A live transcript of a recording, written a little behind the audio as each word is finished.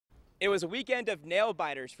It was a weekend of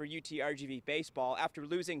nail-biters for UT-RGV baseball. After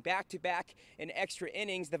losing back-to-back in extra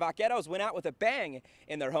innings, the Vaqueros went out with a bang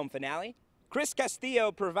in their home finale. Chris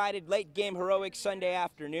Castillo provided late-game heroics Sunday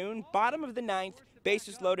afternoon. Bottom of the ninth,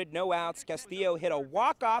 bases loaded, no outs. Castillo hit a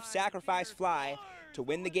walk-off sacrifice fly to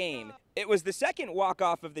win the game. It was the second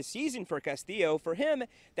walk-off of the season for Castillo. For him,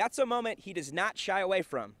 that's a moment he does not shy away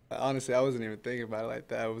from. Honestly, I wasn't even thinking about it like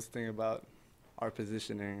that. I was thinking about our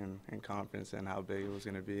positioning and confidence and how big it was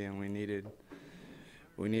going to be, and we needed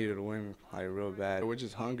to win like real bad. We're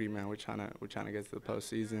just hungry, man. We're trying to get to the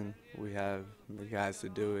postseason. We have the guys to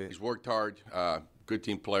do it. He's worked hard. Good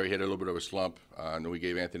team player. He had a little bit of a slump. I know we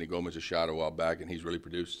gave Anthony Gomez a shot a while back, and he's really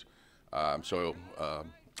produced.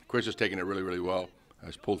 Chris is taking it really, really well.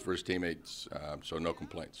 Has pulled for his teammates, so no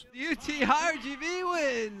complaints. UT-RGV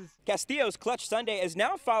wins! Castillo's clutch Sunday is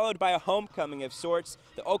now followed by a homecoming of sorts.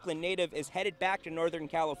 The Oakland native is headed back to Northern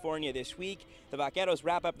California this week. The Vaqueros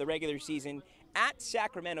wrap up the regular season at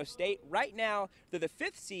Sacramento State. Right now, they're the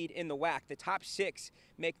 5th seed in the WAC. The top 6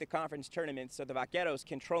 make the conference tournament, so the Vaqueros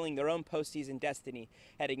controlling their own postseason destiny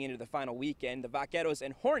heading into the final weekend. The Vaqueros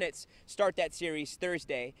and Hornets start that series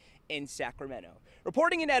Thursday in Sacramento.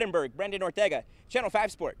 Reporting in Edinburgh, Brendan Ortega, Channel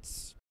 5 Sports.